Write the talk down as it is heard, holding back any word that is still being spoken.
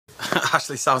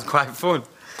Actually sounds quite fun.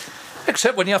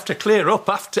 Except when you have to clear up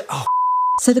after... Oh.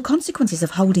 So the consequences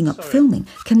of holding up filming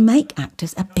can make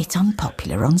actors a bit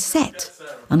unpopular on set.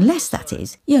 Unless, that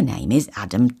is, your name is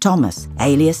Adam Thomas,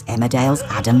 alias Emmerdale's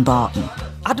Adam Barton.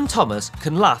 Adam Thomas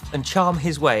can laugh and charm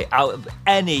his way out of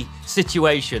any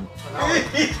situation.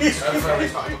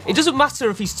 It doesn't matter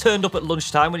if he's turned up at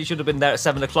lunchtime when he should have been there at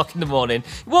 7 o'clock in the morning.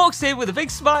 He walks in with a big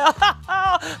smile.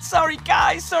 Sorry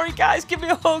guys, give me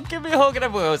a hug. And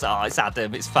everyone goes, oh, it's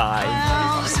Adam, it's fine.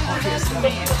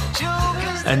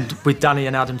 And with Danny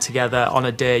and Adam together on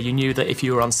a day, you knew that if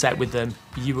you were on set with them,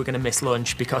 you were going to miss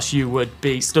lunch because you would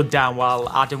be stood down while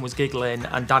Adam was giggling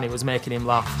and Danny was making him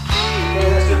laugh.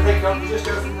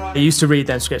 I used to read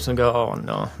them scripts and go, oh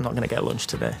no, I'm not going to get lunch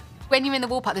today. When you're in the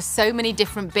Woolpack, there's so many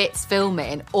different bits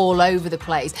filming all over the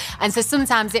place. And so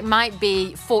sometimes it might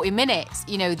be 40 minutes,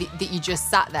 you know, that you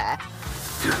just sat there.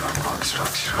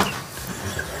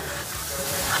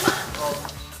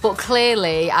 But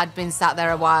clearly, I'd been sat there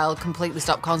a while, completely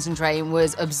stopped concentrating,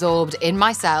 was absorbed in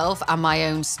myself and my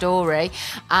own story,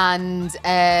 and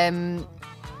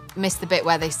missed the bit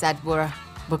where they said, we're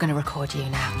going to record you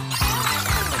now.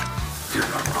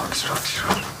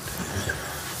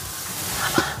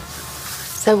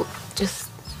 So just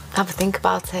have a think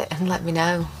about it and let me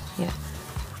know. Yeah.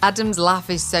 Adam's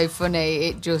laugh is so funny,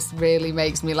 it just really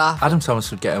makes me laugh. Adam Thomas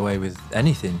would get away with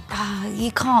anything.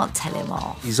 You can't tell him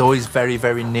off. He's always very,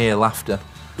 very near laughter.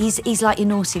 He's like your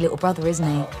naughty little brother, isn't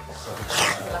he?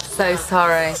 So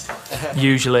sorry.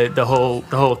 Usually the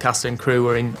whole cast and crew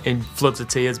were in floods of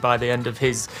tears by the end of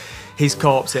his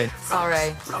corpse in.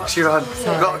 Sorry. Sharon,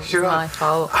 It's my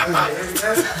fault.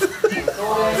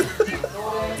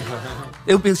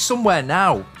 He'll be somewhere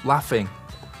now, laughing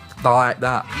like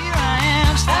that.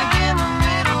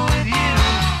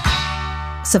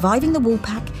 Surviving the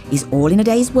Woolpack is all in a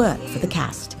day's work for the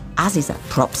cast, as is a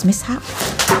props mishap,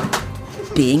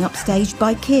 being upstaged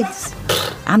by kids,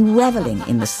 and revelling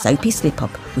in the Soapy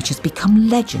slip-up, which has become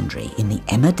legendary in the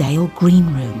Emmerdale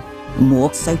green room.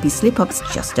 More Soapy slip-ups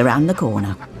just around the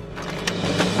corner.